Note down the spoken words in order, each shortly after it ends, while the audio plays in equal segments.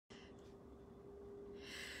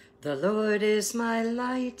The Lord is my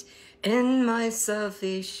light and my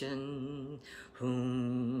salvation.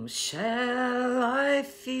 Whom shall I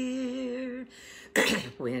fear?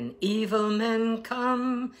 When evil men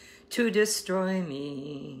come to destroy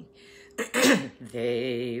me,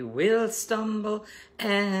 they will stumble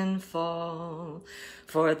and fall.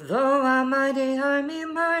 For though a mighty army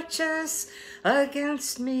marches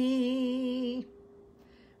against me.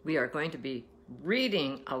 We are going to be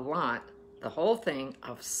reading a lot, the whole thing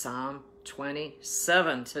of Psalm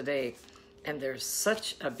 27 today. And there's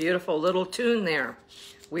such a beautiful little tune there.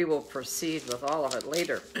 We will proceed with all of it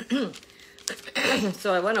later.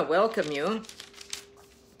 So I want to welcome you.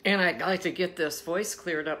 And I'd like to get this voice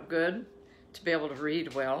cleared up good to be able to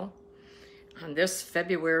read well. On this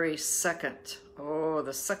February 2nd, oh,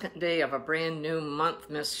 the second day of a brand new month,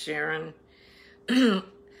 Miss Sharon.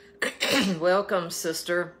 Welcome,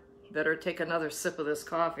 sister. Better take another sip of this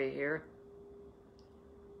coffee here.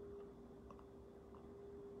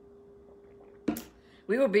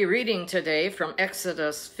 We will be reading today from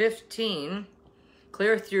Exodus 15,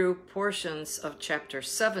 clear through portions of chapter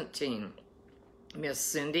 17. Miss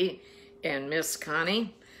Cindy and Miss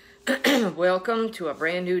Connie, welcome to a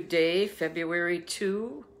brand new day, February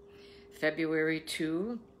 2.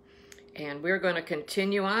 And we're going to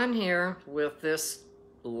continue on here with this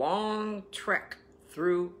long trek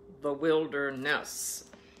through the wilderness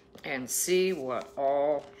and see what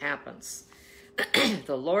all happens.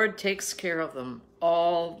 The Lord takes care of them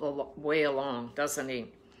all the way along, doesn't he?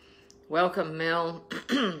 Welcome, Mel.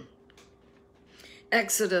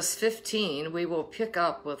 Exodus 15, we will pick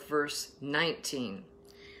up with verse 19.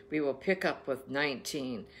 We will pick up with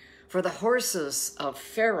 19. For the horses of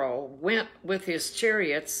Pharaoh went with his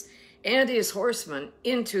chariots and his horsemen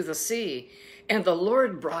into the sea, and the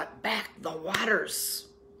Lord brought back the waters.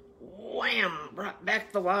 Wham! Brought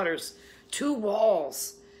back the waters. 2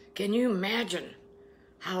 walls. Can you imagine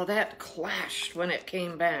how that clashed when it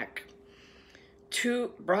came back?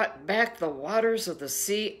 Brought back the waters of the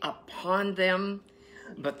sea upon them,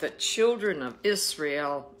 but the children of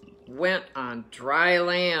Israel went on dry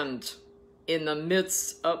land in the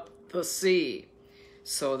midst of the sea.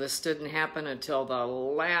 So this didn't happen until the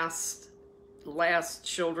last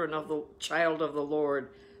child of the Lord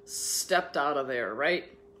stepped out of there, right?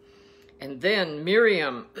 And then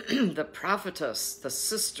Miriam, the prophetess, the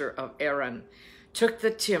sister of Aaron, took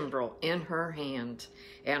the timbrel in her hand,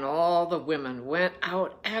 and all the women went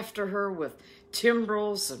out after her with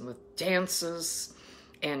timbrels and with dances.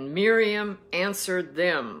 And Miriam answered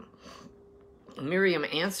them. Miriam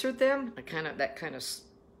answered them? That kind of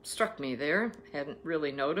struck me there. Hadn't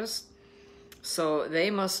really noticed. So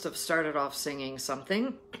they must have started off singing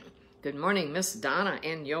something. Good morning, Miss Donna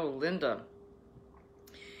and Yolinda.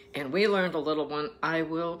 And we learned a little one. I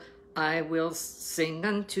will sing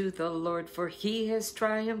unto the Lord, for he has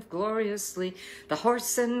triumphed gloriously, the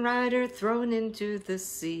horse and rider thrown into the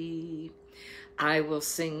sea. I will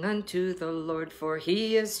sing unto the Lord, for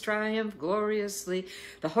he has triumphed gloriously,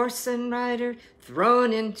 the horse and rider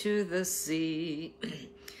thrown into the sea.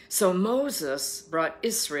 So Moses brought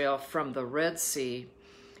Israel from the Red Sea,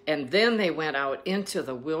 and then they went out into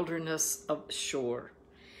the wilderness of Shur.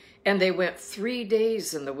 And they went 3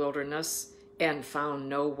 days in the wilderness and found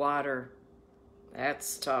no water.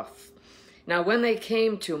 That's tough. Now when they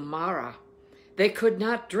came to Marah, they could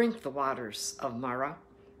not drink the waters of Marah,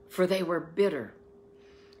 for they were bitter.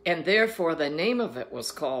 And therefore the name of it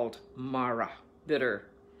was called Marah, bitter.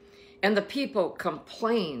 And the people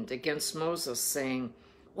complained against Moses, saying,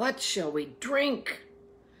 what shall we drink?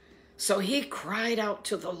 So he cried out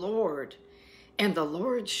to the Lord, and the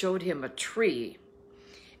Lord showed him a tree.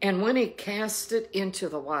 And when he cast it into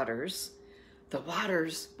the waters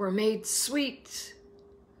were made sweet.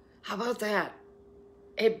 How about that?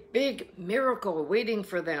 A big miracle waiting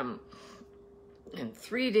for them. And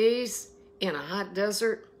 3 days in a hot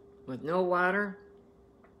desert with no water,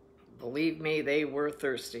 believe me, they were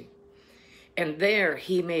thirsty. And there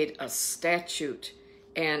he made a statute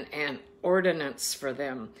and an ordinance for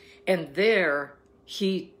them. And there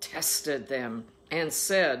he tested them and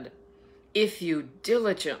said, if you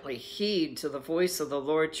diligently heed to the voice of the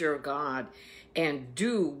Lord your God and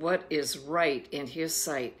do what is right in his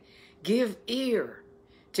sight, give ear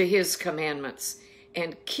to his commandments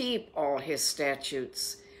and keep all his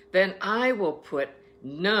statutes, then I will put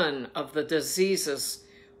none of the diseases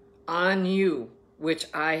on you which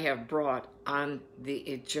I have brought on the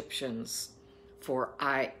Egyptians, for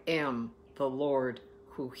I am the Lord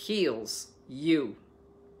who heals you.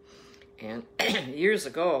 And years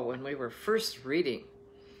ago, when we were first reading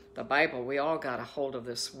the Bible, we all got a hold of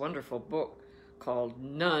this wonderful book called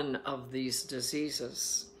None of These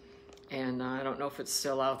Diseases. And I don't know if it's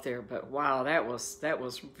still out there, but wow, that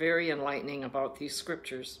was very enlightening about these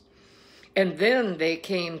scriptures. And then they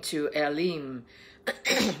came to Elim,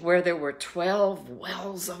 where there were 12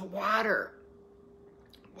 wells of water.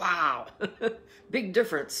 Wow, big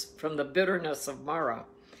difference from the bitterness of Marah.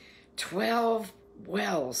 12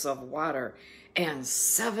 wells of water and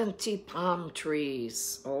 70 palm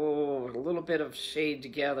trees. Oh, a little bit of shade to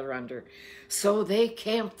gather under. So they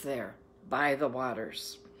camped there by the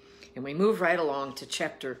waters. And we move right along to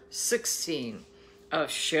chapter 16 of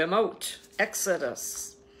Shemot,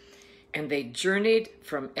 Exodus. And they journeyed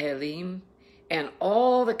from Elim, and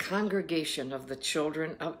all the congregation of the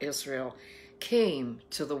children of Israel came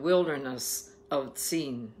to the wilderness of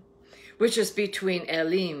Sin, which is between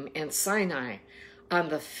Elim and Sinai, on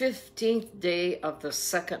the 15th day of the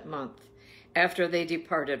second month, after they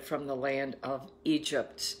departed from the land of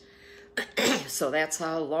Egypt. So that's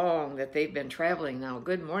how long that they've been traveling now.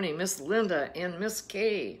 Good morning, Miss Linda and Miss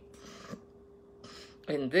Kay.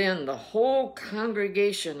 And then the whole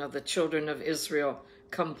congregation of the children of Israel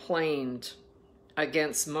complained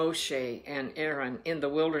against Moshe and Aaron in the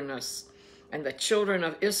wilderness. And the children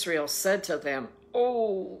of Israel said to them,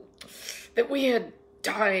 "Oh, that we had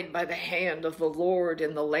died by the hand of the Lord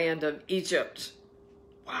in the land of Egypt."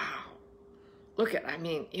 Wow. Look at, I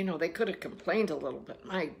mean, you know, they could have complained a little bit.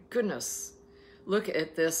 My goodness. Look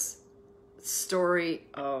at this story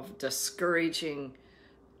of discouraging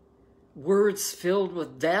words filled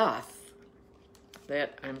with death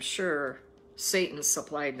that I'm sure Satan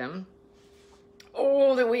supplied them.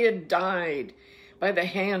 "Oh, that we had died by the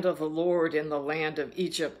hand of the Lord in the land of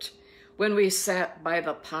Egypt, when we sat by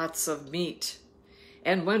the pots of meat,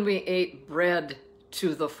 and when we ate bread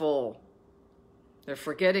to the full." They're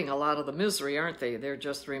forgetting a lot of the misery, aren't they? They're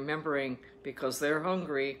just remembering because they're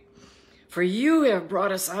hungry. "For you have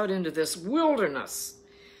brought us out into this wilderness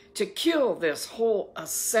to kill this whole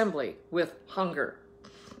assembly with hunger."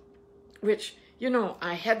 Which, you know,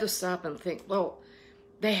 I had to stop and think, well,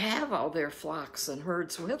 they have all their flocks and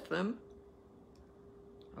herds with them.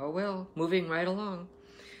 Oh well, moving right along.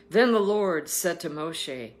 "Then the Lord said to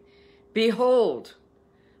Moshe, 'Behold,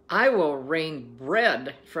 I will rain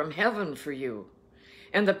bread from heaven for you,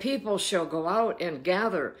 and the people shall go out and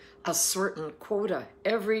gather a certain quota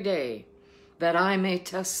every day, that I may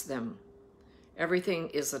test them.'" Everything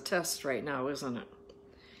is a test right now, isn't it?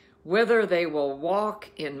 "Whether they will walk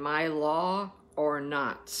in my law or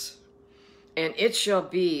not. And it shall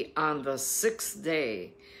be on the 6th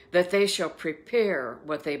day that they shall prepare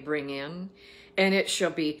what they bring in, and it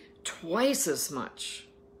shall be twice as much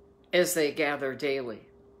as they gather daily."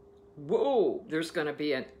 Whoa, there's going to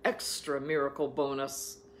be an extra miracle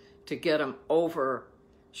bonus to get them over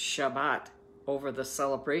Shabbat, over the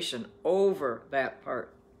celebration, over that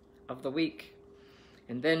part of the week.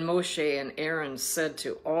 "And then Moshe and Aaron said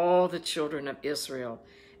to all the children of Israel,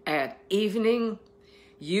 'At evening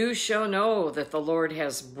you shall know that the Lord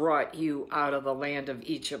has brought you out of the land of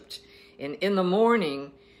Egypt, and in the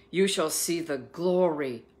morning you shall see the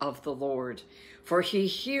glory of the Lord, for he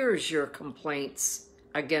hears your complaints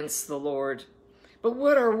against the Lord. But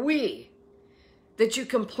what are we, that you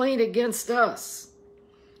complain against us?'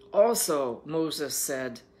 Also Moses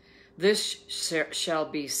said, 'This shall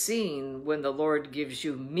be seen when the Lord gives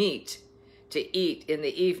you meat to eat in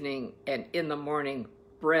the evening, and in the morning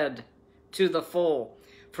bread to the full.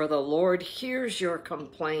 For the Lord hears your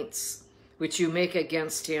complaints which you make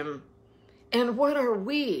against him. And what are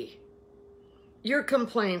we? Your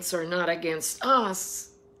complaints are not against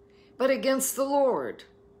us, but against the Lord.'"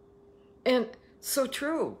 And so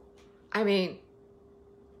true. I mean,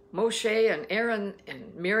 Moshe and Aaron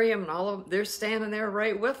and Miriam and all of them, they're standing there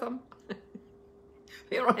right with them.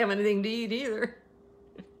 They don't have anything to eat either.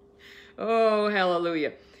 Oh,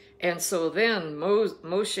 hallelujah. And so then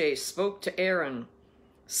Moshe spoke to Aaron,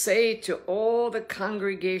 "Say to all the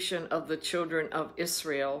congregation of the children of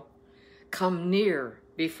Israel, 'Come near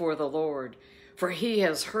before the Lord, for he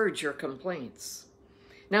has heard your complaints.'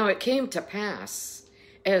 Now it came to pass,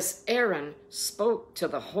 as Aaron spoke to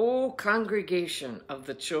the whole congregation of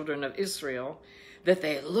the children of Israel, that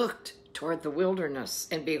they looked toward the wilderness,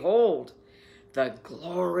 and behold, the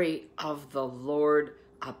glory of the Lord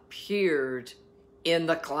appeared in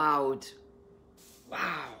the cloud."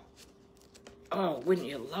 Wow. Oh, wouldn't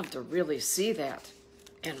you love to really see that?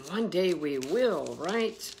 And one day we will,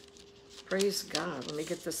 right? Praise God. Let me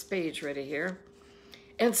get this page ready here.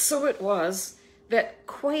 "And so it was that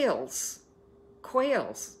quails,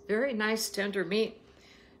 very nice tender meat."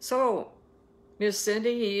 So, Miss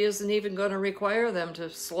Cindy, he isn't even going to require them to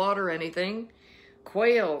slaughter anything.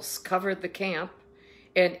 "Quails covered the camp,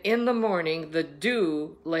 And in the morning the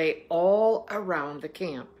dew lay all around the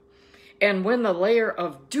camp. And when the layer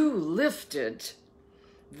of dew lifted,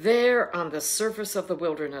 there on the surface of the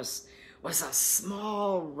wilderness was a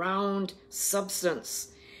small round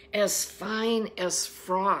substance, as fine as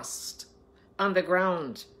frost on the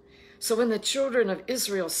ground. So when the children of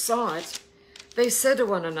Israel saw it, they said to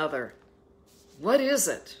one another, "What is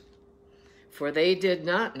it?" For they did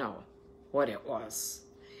not know what it was.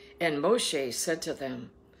 And Moshe said to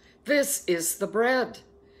them, "This is the bread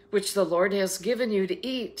which the Lord has given you to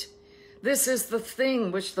eat. This is the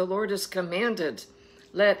thing which the Lord has commanded.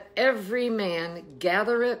 Let every man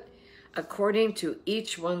gather it according to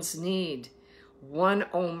each one's need, 1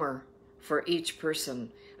 omer for each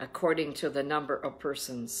person, according to the number of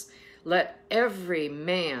persons. Let every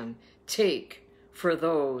man take for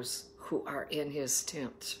those who are in his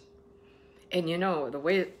tent." And you know, the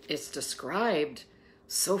way it's described,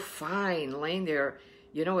 so fine, laying there,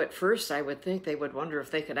 you know, at first I would think they would wonder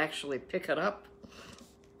if they could actually pick it up.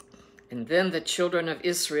 And then the children of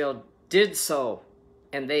Israel did so,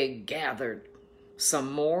 and they gathered,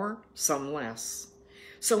 some more, some less.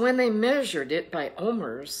 So when they measured it by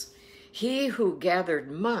omers, he who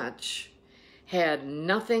gathered much had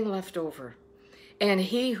nothing left over, and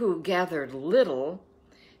he who gathered little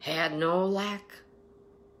had no lack.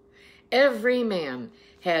 Every man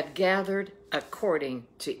had gathered according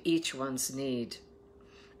to each one's need.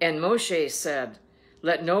 And Moshe said,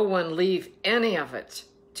 "Let no one leave any of it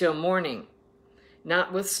till morning."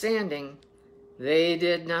 Notwithstanding, they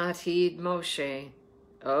did not heed Moshe.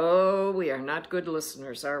 Oh, we are not good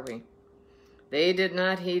listeners, are we? They did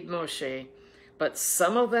not heed Moshe, but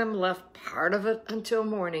some of them left part of it until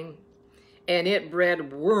morning, and it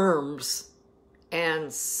bred worms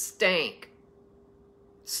and stank.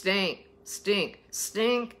 Stank, stink,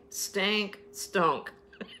 stink, stank, stunk.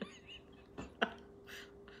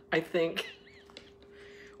 I think.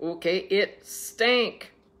 Okay, it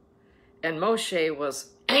stank. And Moshe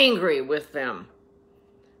was angry with them.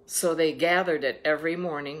 So they gathered it every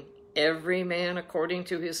morning, every man according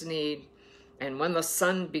to his need. And when the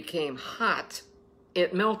sun became hot,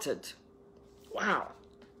 it melted. Wow.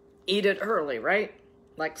 Eat it early, right?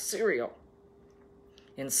 Like cereal.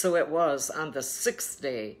 And so it was on the 6th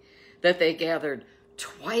day that they gathered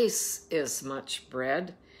twice as much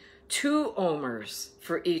bread, 2 omers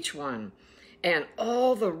for each one. And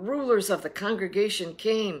all the rulers of the congregation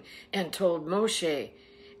came and told Moshe.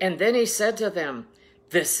 And then he said to them,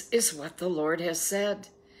 "This is what the Lord has said.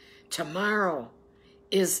 Tomorrow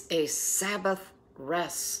is a Sabbath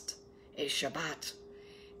rest, a Shabbat,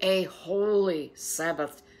 a holy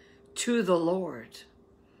Sabbath to the Lord.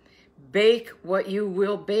 Bake what you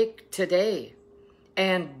will bake today,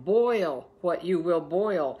 and boil what you will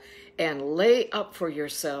boil, and lay up for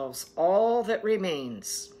yourselves all that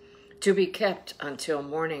remains, to be kept until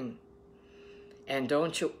morning." And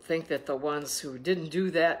don't you think that the ones who didn't do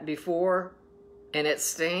that before, and it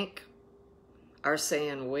stank, are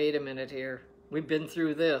saying, "Wait a minute here, we've been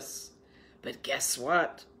through this, but guess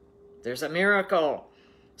what? There's a miracle."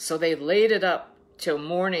 So they laid it up till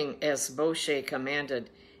morning as Moshe commanded,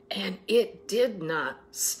 and it did not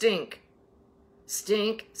stink.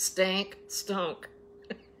 Stink, stank, stunk.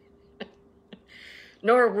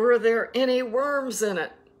 Nor were there any worms in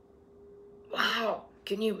it. Wow,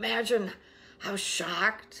 can you imagine how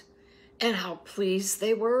shocked and how pleased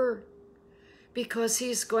they were? Because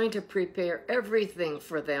he's going to prepare everything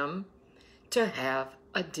for them to have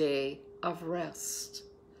a day of rest.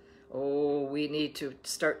 Oh, we need to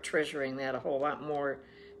start treasuring that a whole lot more,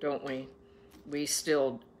 don't we? We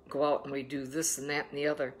still go out and we do this and that and the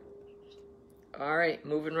other. All right,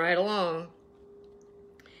 moving right along.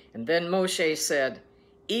 And then Moshe said,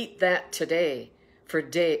 "Eat that today, for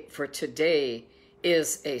today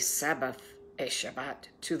is a Sabbath, a Shabbat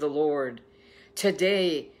to the Lord.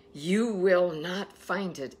 Today you will not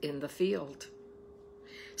find it in the field.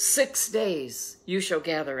 6 days you shall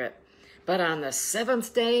gather it, but on the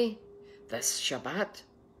 7th day, the Shabbat,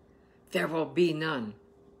 there will be none."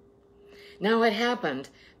 Now it happened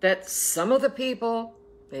that some of the people,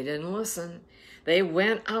 they didn't listen. They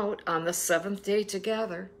went out on the 7th day to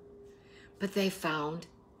gather, but they found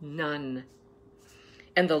none.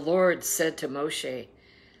 And the Lord said to Moshe,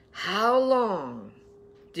 "How long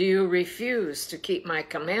do you refuse to keep my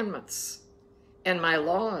commandments and my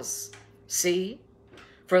laws? See,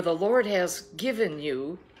 for the Lord has given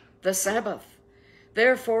you the Sabbath.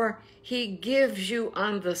 Therefore, he gives you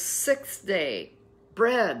on the 6th day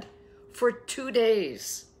bread for 2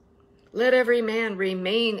 days. Let every man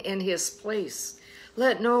remain in his place.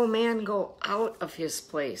 Let no man go out of his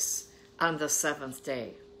place on the 7th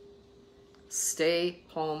day." Stay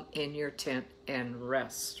home in your tent and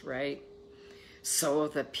rest, right? So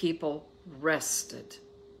the people rested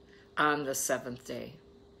on the seventh day.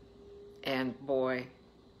 And boy,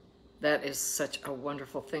 that is such a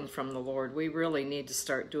wonderful thing from the Lord. We really need to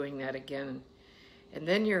start doing that again. And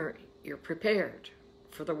then you're prepared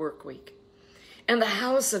for the work week. And the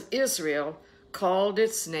house of Israel called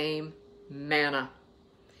its name manna.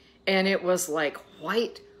 And it was like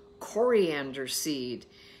white coriander seed.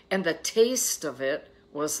 And the taste of it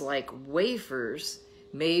was like wafers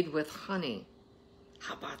made with honey.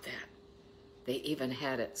 How about that? They even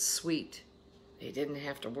had it sweet. They didn't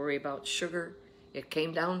have to worry about sugar. It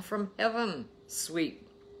came down from heaven, sweet.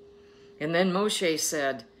 And then Moshe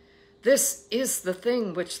said, "This is the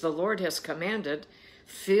thing which the Lord has commanded.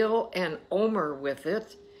 Fill an omer with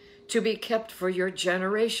it to be kept for your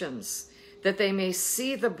generations, that they may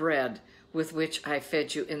see the bread with which I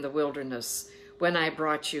fed you in the wilderness when I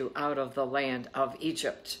brought you out of the land of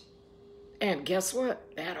Egypt." And guess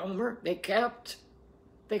what? That omer, they kept,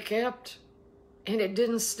 and it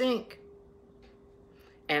didn't stink.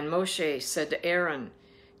 And Moshe said to Aaron,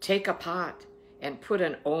 "Take a pot and put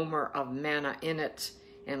an omer of manna in it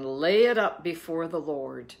and lay it up before the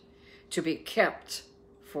Lord to be kept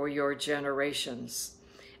for your generations."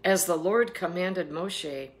 As the Lord commanded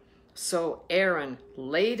Moshe, so Aaron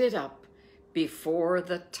laid it up before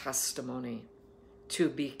the testimony to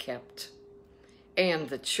be kept. And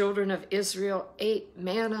the children of Israel ate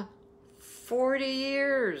manna 40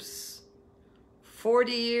 years.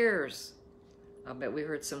 40 years. I bet we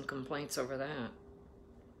heard some complaints over that.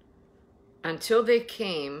 Until they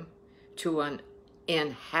came to an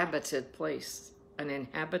inhabited place, an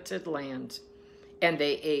inhabited land, and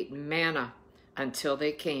they ate manna until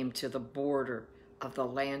they came to the border of the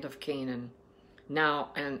land of Canaan.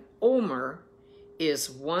 Now, an omer is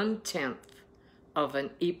 1/10 of an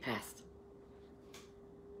ephah.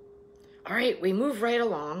 All right, we move right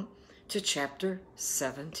along to chapter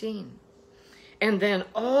 17. And then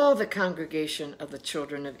all the congregation of the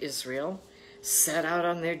children of Israel set out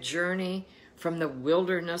on their journey from the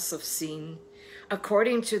wilderness of Sin,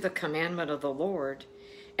 according to the commandment of the Lord,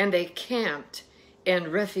 and they camped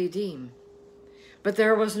in Rephidim. But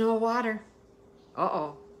there was no water.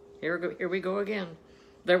 Uh-oh, here we go again.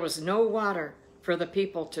 There was no water for the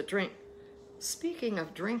people to drink. Speaking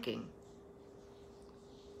of drinking,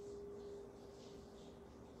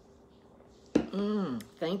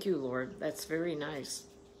 thank you, Lord. That's very nice.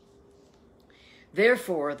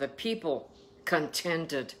 Therefore, the people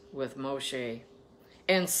contended with Moshe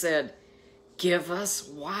and said, "Give us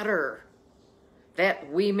water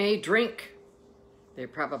that we may drink." They're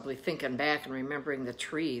probably thinking back and remembering the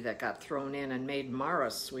tree that got thrown in and made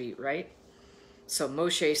Mara sweet, right? So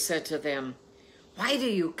Moshe said to them, "Why do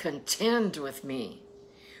you contend with me?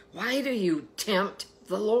 Why do you tempt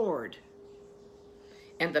the Lord?"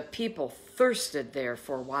 And the people thirsted there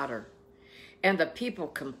for water. And the people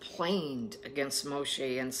complained against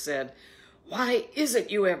Moshe and said, "Why is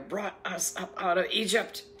it you have brought us up out of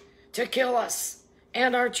Egypt to kill us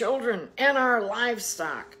and our children and our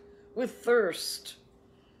livestock with thirst?"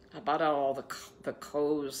 About all the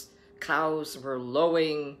cows were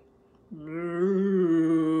lowing.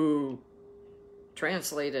 Moo.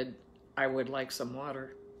 Translated, "I would like some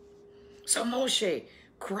water." So Moshe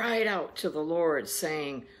cried out to the Lord,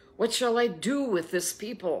 saying, "What shall I do with this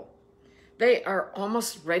people? They are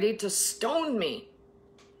almost ready to stone me."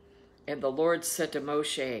 And the Lord said to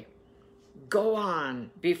Moshe, "Go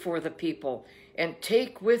on before the people and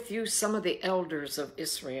take with you some of the elders of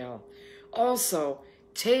Israel. Also,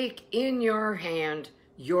 take in your hand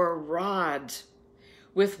your rod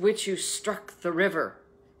with which you struck the river,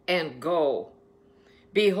 and go.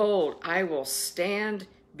 Behold, I will stand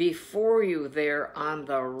before you there on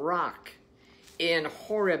the rock in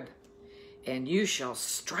Horeb, and you shall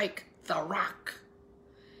strike the rock,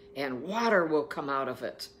 and water will come out of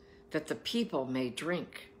it, that the people may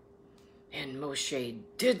drink." And Moshe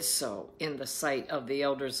did so in the sight of the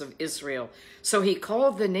elders of Israel. So he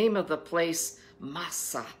called the name of the place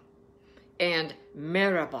Massah and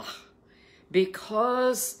Meribah,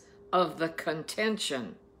 because of the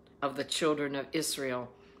contention of the children of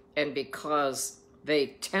Israel, and because they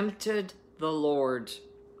tempted the Lord,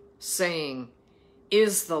 saying,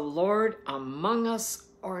 "Is the Lord among us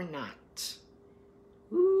or not?"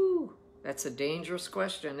 Ooh, that's a dangerous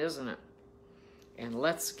question, isn't it? And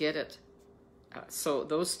let's get it. So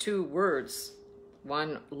those two words,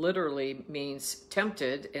 one literally means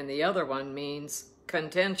tempted, and the other one means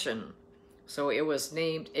contention. So it was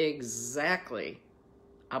named exactly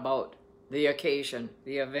about the occasion,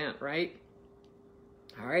 the event, right?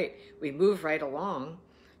 All right, we move right along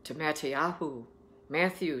to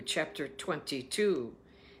Matthew chapter 22.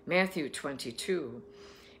 Matthew 22.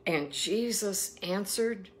 And Jesus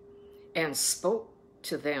answered and spoke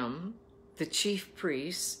to them, the chief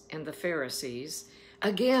priests and the Pharisees,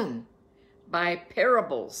 again by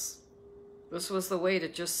parables. This was the way to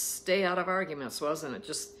just stay out of arguments, wasn't it?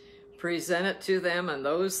 Just present it to them, and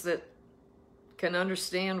those that can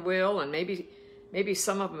understand will, and maybe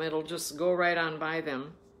some of them it'll just go right on by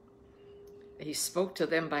them. He spoke to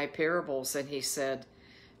them by parables, and he said,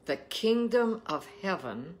 the kingdom of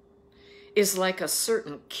heaven is like a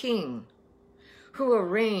certain king who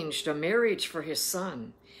arranged a marriage for his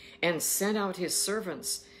son and sent out his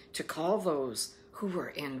servants to call those who were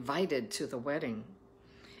invited to the wedding,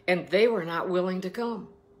 and they were not willing to come.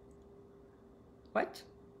 What?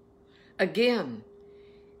 Again,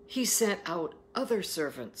 he sent out other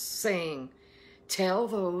servants, saying, tell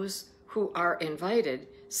those who are invited,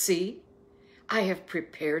 see, I have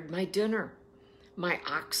prepared my dinner. My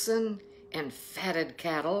oxen and fatted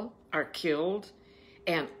cattle are killed,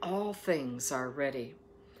 and all things are ready.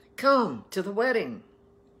 Come to the wedding.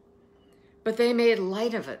 But they made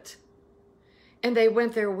light of it, and they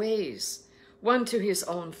went their ways, one to his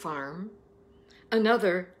own farm,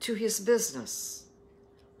 another to his business.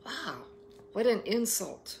 Wow, what an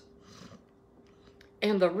insult.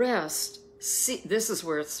 And the rest, this is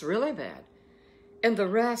where it's really bad, and the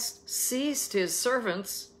rest seized his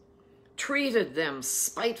servants, treated them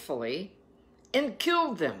spitefully, and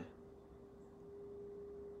killed them.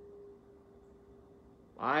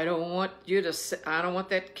 I don't want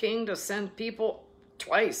that king to send people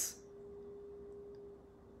twice.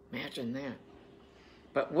 Imagine that.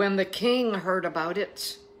 But when the king heard about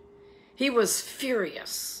it, he was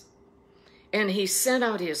furious, and he sent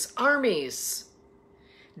out his armies,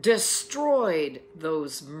 destroyed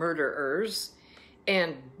those murderers,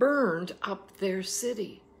 and burned up their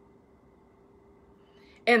city.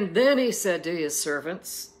 And then he said to his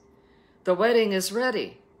servants, the wedding is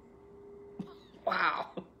ready. Wow.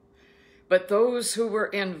 But those who were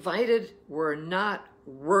invited were not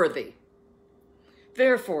worthy.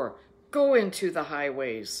 Therefore, go into the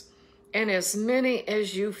highways, and as many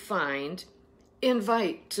as you find,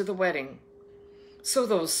 invite to the wedding. So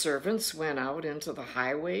those servants went out into the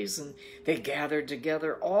highways, and they gathered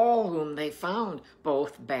together all whom they found,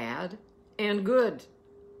 both bad and good.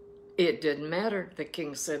 It didn't matter, the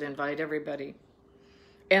king said, invite everybody.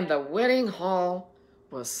 And the wedding hall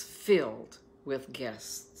was filled with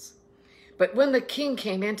guests. But when the king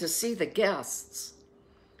came in to see the guests,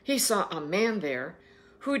 he saw a man there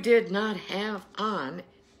who did not have on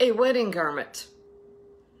a wedding garment.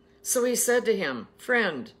 So he said to him,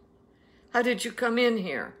 friend, how did you come in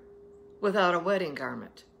here without a wedding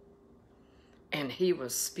garment? And he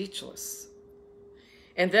was speechless.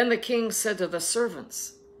 And then the king said to the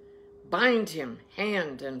servants, bind him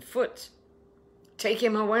hand and foot, take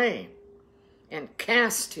him away, and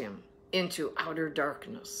cast him into outer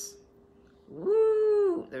darkness.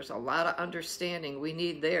 Woo! There's a lot of understanding we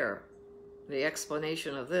need there. The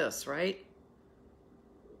explanation of this, right?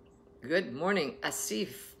 Good morning, Asif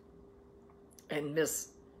and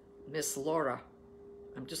Miss Laura.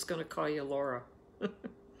 I'm just going to call you Laura.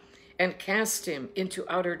 And cast him into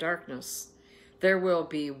outer darkness. There will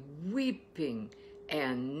be weeping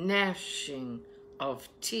and gnashing of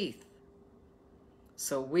teeth.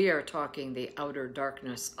 So we are talking the outer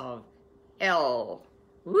darkness of hell.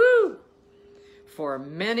 Woo! For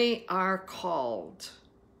many are called,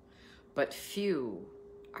 but few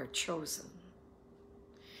are chosen.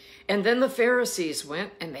 And then the Pharisees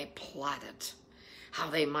went and they plotted how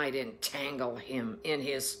they might entangle him in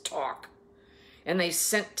his talk. And they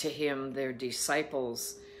sent to him their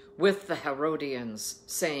disciples with the Herodians,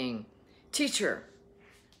 saying, Teacher,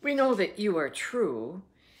 we know that you are true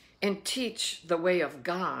and teach the way of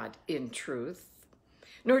God in truth,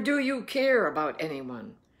 nor do you care about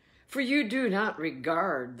anyone, for you do not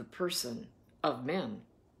regard the person of men.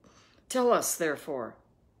 Tell us, therefore,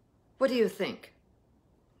 what do you think?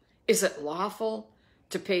 Is it lawful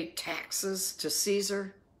to pay taxes to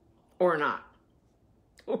Caesar or not?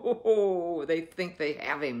 Oh, they think they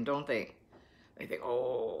have him, don't they? They think,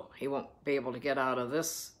 oh, he won't be able to get out of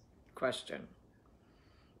this question.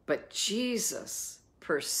 But Jesus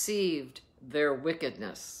perceived their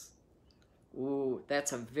wickedness. Ooh,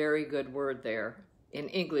 that's a very good word there. In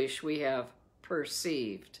English, we have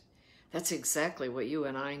perceived. That's exactly what you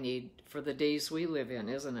and I need for the days we live in,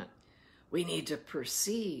 isn't it? We need to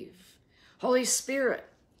perceive. Holy Spirit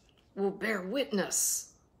will bear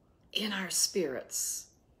witness in our spirits.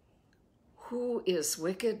 Who is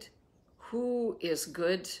wicked? Who is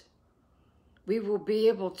good? We will be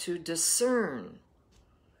able to discern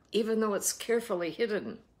even though it's carefully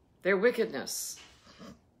hidden, their wickedness.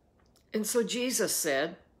 And so Jesus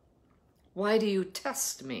said, why do you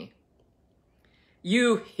test me?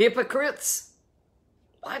 You hypocrites!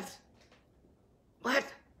 What? What?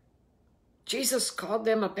 Jesus called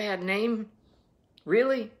them a bad name?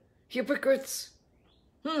 Really? Hypocrites?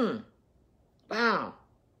 Wow.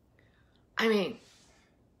 I mean,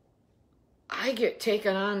 I get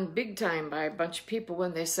taken on big time by a bunch of people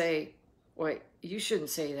when they say, wait, you shouldn't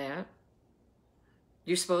say that.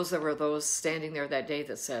 You suppose there were those standing there that day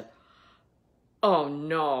that said, oh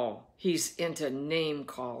no, he's into name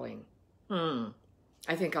calling.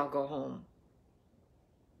 I think I'll go home.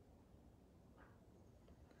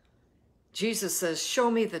 Jesus says, show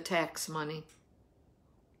me the tax money.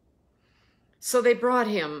 So they brought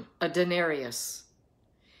him a denarius.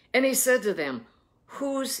 And he said to them,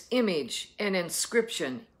 whose image and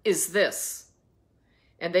inscription is this?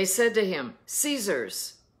 And they said to him,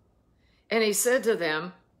 Caesar's. And he said to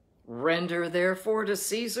them, render therefore to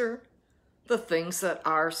Caesar the things that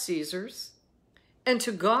are Caesar's, and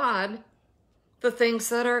to God the things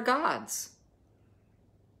that are God's.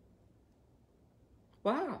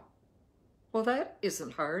 Wow. Well, that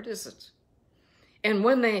isn't hard, is it? And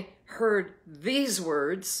when they heard these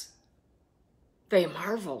words, they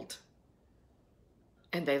marveled.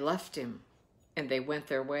 And they left him, and they went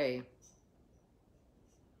their way.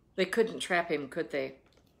 They couldn't trap him, could they?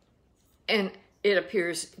 And it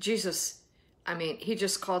appears Jesus, he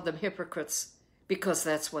just called them hypocrites because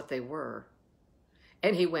that's what they were.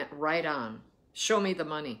 And he went right on. Show me the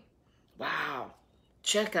money. Wow.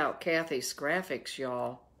 Check out Kathy's graphics,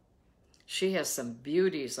 y'all. She has some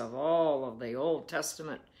beauties of all of the Old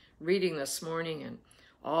Testament reading this morning and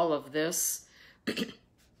all of this.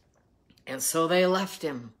 And so they left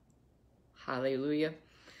him. Hallelujah.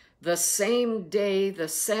 The same day the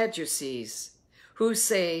Sadducees, who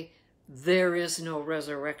say there is no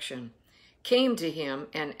resurrection, came to him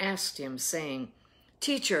and asked him, saying,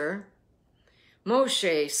 Teacher,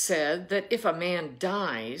 Moshe said that if a man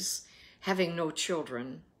dies, having no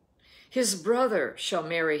children, his brother shall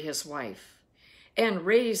marry his wife and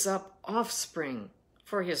raise up offspring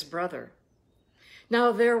for his brother.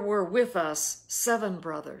 Now there were with us 7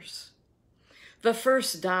 brothers. The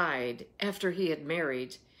first died after he had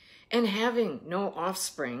married, and having no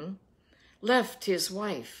offspring, left his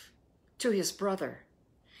wife to his brother.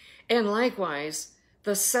 And likewise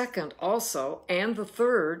the second also, and the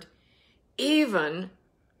third, even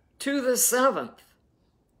to the 7th.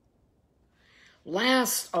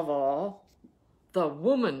 Last of all, the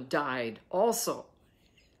woman died also.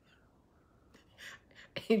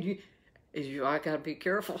 And I gotta be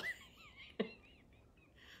careful.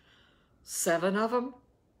 7 of them?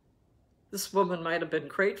 This woman might have been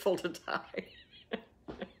grateful to die.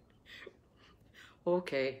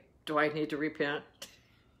 Okay, do I need to repent?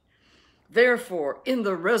 Therefore, in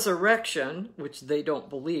the resurrection, which they don't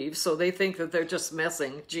believe, so they think that they're just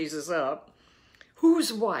messing Jesus up,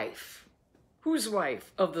 whose wife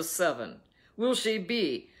of the 7 will she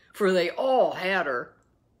be? For they all had her.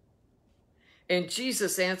 And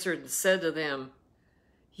Jesus answered and said to them,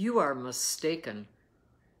 you are mistaken,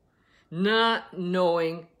 not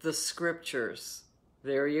knowing the scriptures.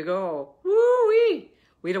 There you go. Woo-wee.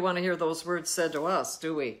 We don't want to hear those words said to us,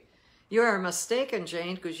 do we? You are mistaken,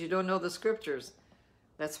 Jane, because you don't know the scriptures.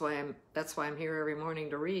 That's why I'm here every morning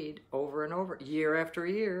to read over and over, year after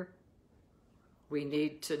year. We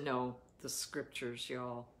need to know the scriptures,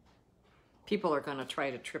 y'all. People are going to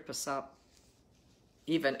try to trip us up,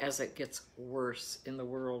 even as it gets worse in the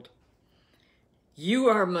world. You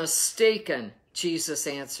are mistaken, Jesus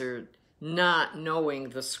answered, not knowing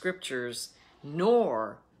the scriptures,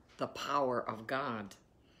 nor the power of God.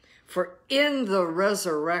 For in the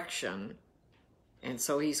resurrection, and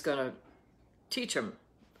so he's going to teach them,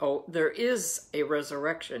 oh, there is a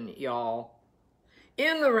resurrection, y'all.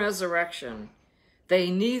 In the resurrection, they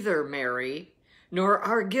neither marry nor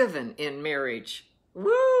are given in marriage.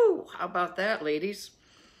 Woo! How about that, ladies?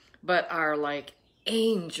 But are like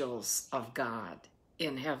angels of God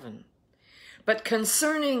in heaven. But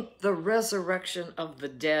concerning the resurrection of the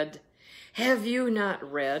dead, have you not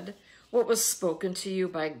read what was spoken to you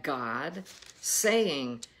by God,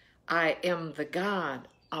 saying, I am the God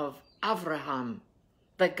of Abraham,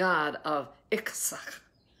 the God of Isaac,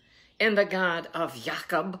 and the God of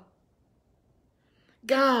Jacob?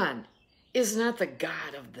 God is not the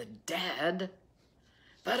God of the dead,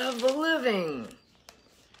 but of the living.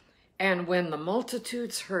 And when the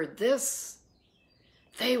multitudes heard this,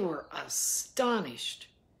 they were astonished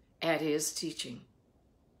at his teaching.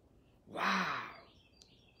 Wow.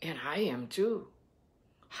 And I am too.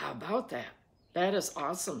 How about that? That is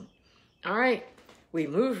awesome. All right, we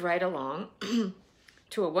move right along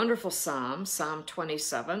to a wonderful psalm, Psalm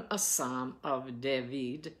 27, a psalm of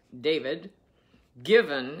David,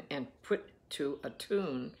 given and put to a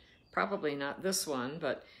tune. Probably not this one,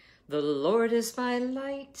 but the Lord is my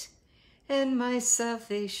light and my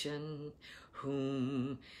salvation.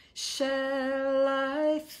 Whom shall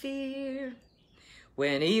I fear?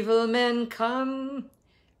 When evil men come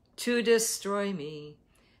to destroy me,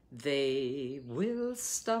 they will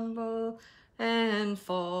stumble and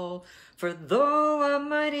fall. For though a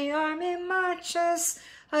mighty army marches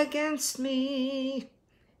against me.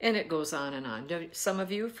 And it goes on and on. Some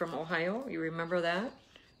of you from Ohio, you remember that?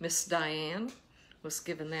 Miss Diane was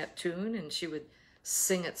given that tune, and she would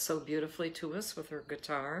sing it so beautifully to us with her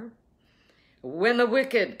guitar. When the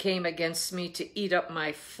wicked came against me to eat up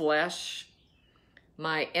my flesh,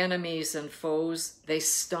 my enemies and foes, they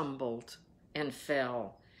stumbled and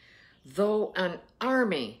fell. Though an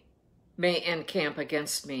army may encamp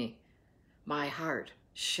against me, my heart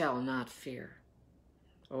shall not fear.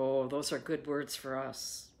 Oh, those are good words for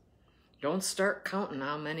us. Don't start counting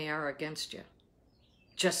how many are against you.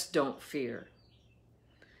 Just don't fear.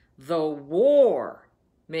 Though war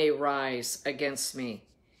may rise against me,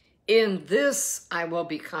 in this I will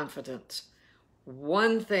be confident.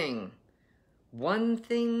 One thing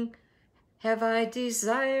have I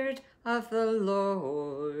desired of the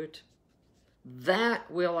Lord,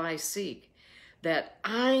 that will I seek, that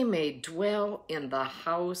I may dwell in the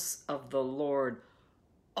house of the Lord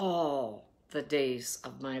all the days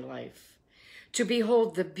of my life, to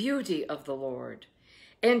behold the beauty of the Lord,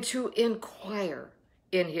 and to inquire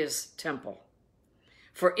in his temple.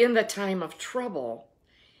 For in the time of trouble,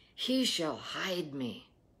 he shall hide me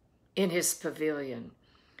in his pavilion.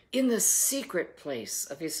 In the secret place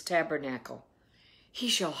of his tabernacle, he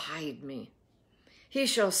shall hide me. He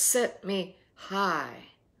shall set me high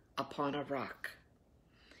upon a rock.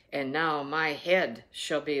 And now my head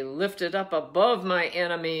shall be lifted up above my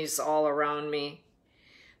enemies all around me.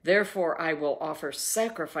 Therefore I will offer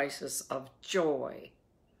sacrifices of joy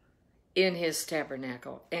in his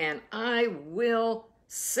tabernacle, and I will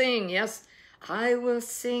sing, yes, I will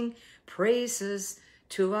sing praises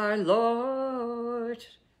to our Lord.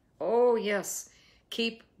 Oh, yes,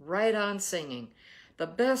 keep right on singing. The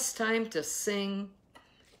best time to sing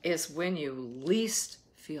is when you least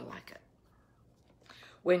feel like it.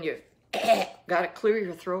 When you got to clear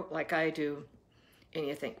your throat like I do, and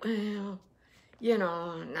you think, well, you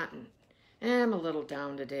know, nothing. I'm a little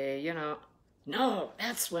down today, you know. No,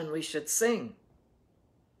 that's when we should sing.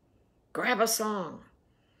 Grab a song.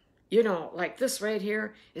 You know, like this right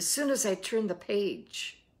here, as soon as I turn the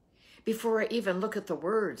page, before I even look at the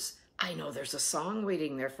words, I know there's a song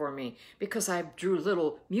waiting there for me because I drew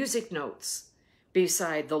little music notes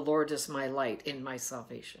beside the Lord is my light in my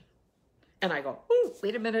salvation. And I go, oh,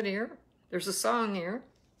 wait a minute here. There's a song here.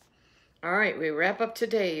 All right, we wrap up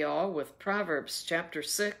today, y'all, with Proverbs chapter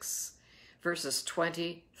 6, verses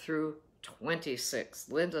 20 through 26.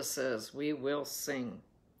 Linda says we will sing.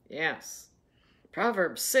 Yes.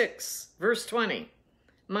 Proverbs 6, verse 20.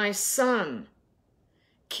 My son,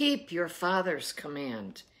 keep your father's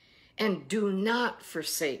command, and do not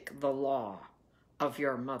forsake the law of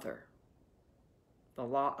your mother. The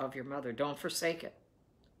law of your mother. Don't forsake it.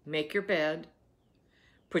 Make your bed.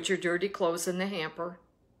 Put your dirty clothes in the hamper.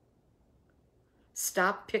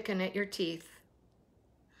 Stop picking at your teeth.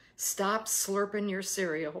 Stop slurping your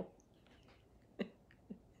cereal.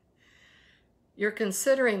 You're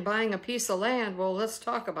considering buying a piece of land. Well, let's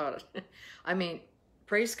talk about it. I mean,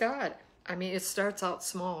 praise God. I mean, it starts out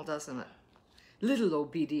small, doesn't it? Little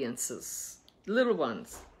obediences, little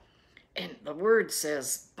ones. And the word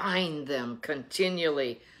says, bind them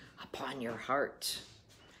continually upon your heart.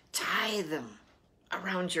 Tie them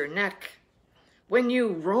around your neck. When you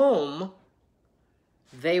roam,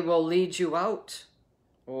 they will lead you out.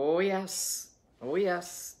 Oh, yes. Oh,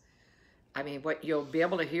 yes. I mean, what you'll be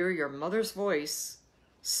able to hear your mother's voice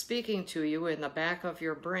speaking to you in the back of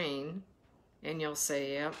your brain, and you'll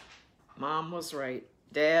say, yep, Mom was right.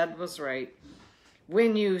 Dad was right.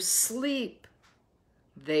 When you sleep,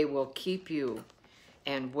 they will keep you.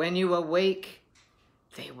 And when you awake,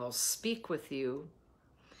 they will speak with you.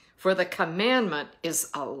 For the commandment is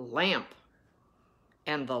a lamp,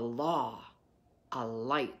 and the law a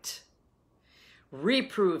light.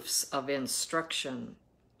 Reproofs of instruction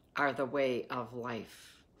are the way of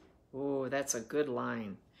life. Oh, that's a good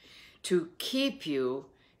line. To keep you,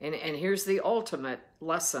 and here's the ultimate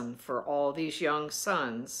lesson for all these young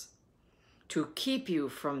sons, to keep you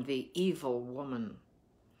from the evil woman,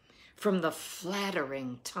 from the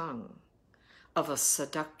flattering tongue of a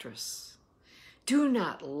seductress, Do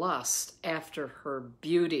not lust after her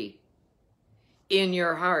beauty in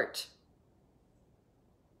your heart.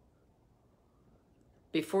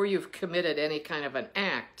 Before you've committed any kind of an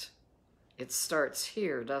act, it starts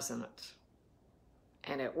here, doesn't it?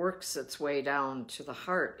 And it works its way down to the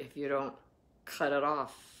heart if you don't cut it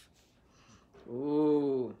off.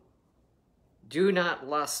 Ooh. Do not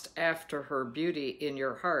lust after her beauty in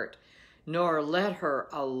your heart, nor let her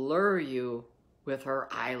allure you with her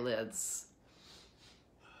eyelids.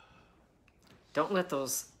 Don't let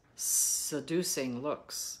those seducing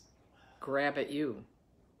looks grab at you.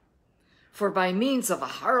 For by means of a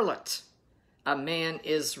harlot, a man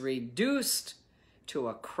is reduced to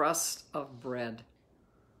a crust of bread,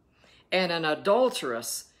 and an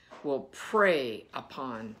adulteress will prey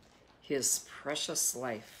upon his precious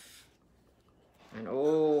life. And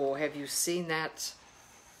oh, have you seen that?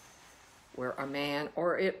 Where a man,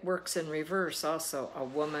 or it works in reverse also, a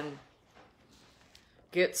woman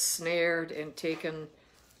gets snared and taken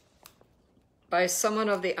by someone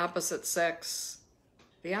of the opposite sex.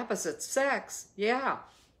 The opposite sex? Yeah.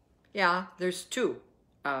 Yeah, there's two.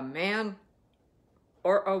 A man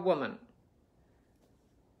or a woman.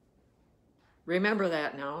 Remember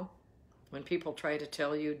that now, when people try to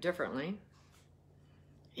tell you differently.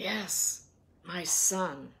 Yes, my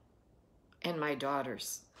son and my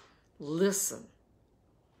daughters, listen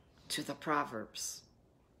to the Proverbs.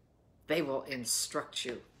 They will instruct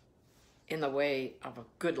you in the way of a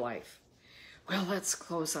good life. Well, let's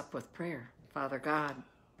close up with prayer. Father God,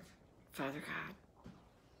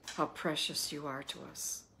 how precious you are to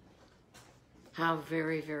us. How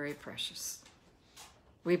very, very precious.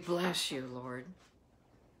 We bless you, Lord.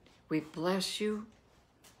 We bless you.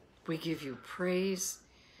 We give you praise.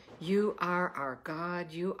 You are our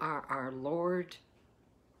God. You are our Lord.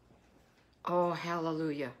 Oh,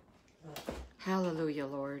 hallelujah. Hallelujah,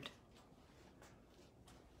 Lord.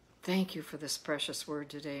 Thank you for this precious word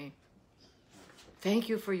today. Thank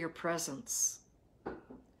you for your presence.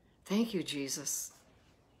 Thank you, Jesus.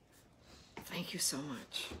 Thank you so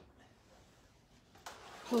much.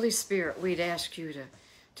 Holy Spirit, we'd ask you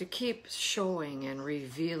to keep showing and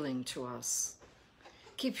revealing to us.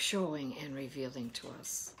 Keep showing and revealing to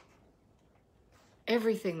us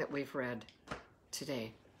everything that we've read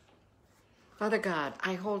today. Father God,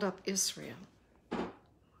 I hold up Israel.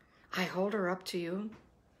 I hold her up to you.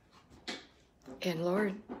 And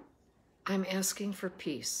Lord, I'm asking for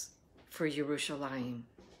peace for Jerusalem.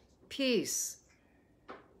 Peace.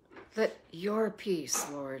 Let your peace,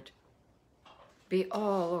 Lord, be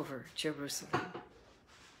all over Jerusalem.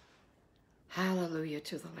 Hallelujah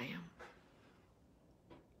to the Lamb.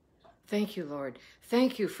 Thank you, Lord.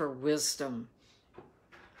 Thank you for wisdom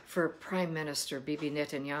for Prime Minister Bibi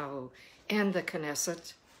Netanyahu and the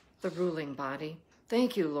Knesset, the ruling body.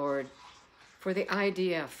 Thank you, Lord, for the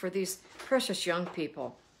IDF, for these precious young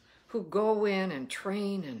people who go in and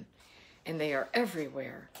train and they are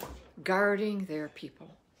everywhere, guarding their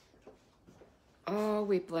people. Oh,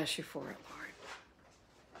 we bless you for it,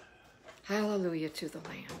 Lord. Hallelujah to the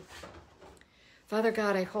Lamb. Father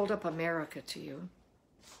God, I hold up America to you.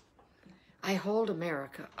 I hold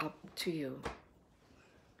America up to you.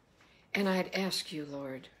 And I'd ask you,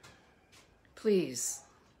 Lord, please,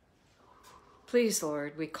 please,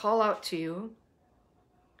 Lord, we call out to you.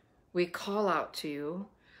 We call out to you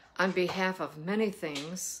on behalf of many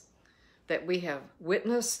things that we have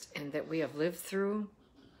witnessed and that we have lived through,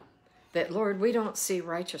 that, Lord, we don't see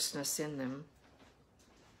righteousness in them.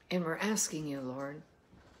 And we're asking you, Lord,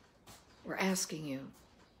 we're asking you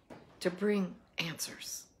to bring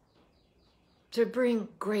answers, to bring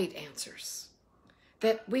great answers,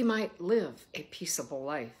 that we might live a peaceable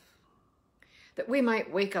life, that we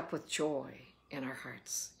might wake up with joy in our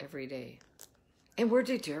hearts every day. And we're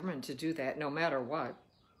determined to do that no matter what,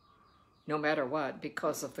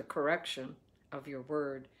 because of the correction of your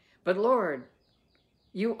word. But Lord,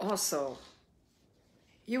 you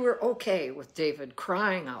were okay with David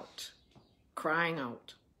crying out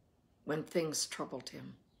when things troubled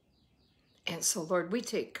him. And so, Lord, we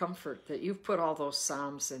take comfort that you've put all those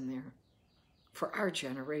Psalms in there for our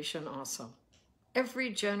generation also. Every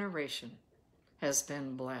generation has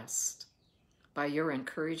been blessed by your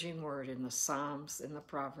encouraging word in the Psalms and the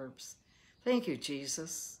Proverbs. Thank you,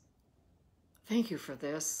 Jesus. Thank you for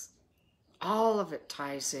this. All of it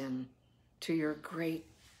ties in to your great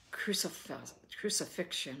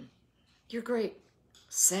crucifixion, your great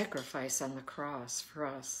sacrifice on the cross for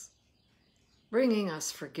us, bringing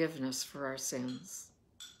us forgiveness for our sins,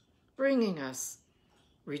 bringing us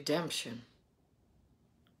redemption.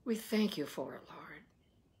 We thank you for it, Lord.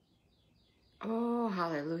 Oh,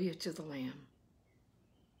 hallelujah to the Lamb.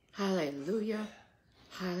 Hallelujah.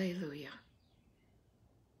 Hallelujah.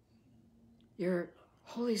 Your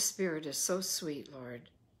Holy Spirit is so sweet, Lord.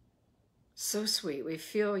 So sweet. We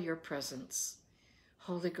feel your presence.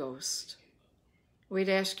 Holy Ghost, we'd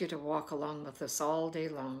ask you to walk along with us all day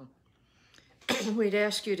long. We'd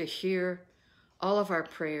ask you to hear all of our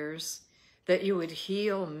prayers, that you would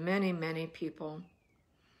heal many, many people,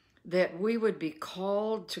 that we would be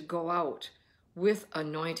called to go out with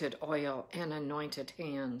anointed oil and anointed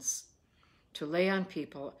hands, to lay on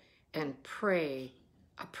people and pray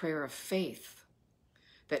a prayer of faith,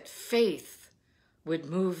 that faith would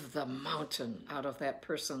move the mountain out of that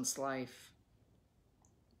person's life.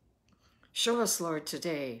 Show us, Lord,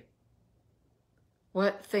 today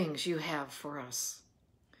what things you have for us,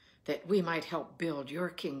 that we might help build your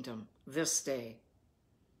kingdom this day,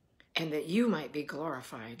 and that you might be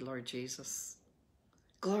glorified, Lord Jesus.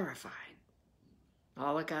 Glorified.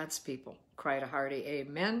 All of God's people cried a hearty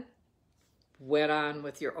amen. Went on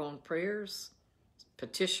with your own prayers,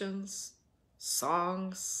 petitions,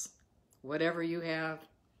 songs, whatever you have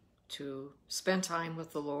to spend time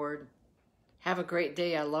with the Lord. Have a great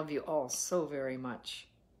day. I love you all so very much.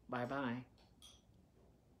 Bye-bye.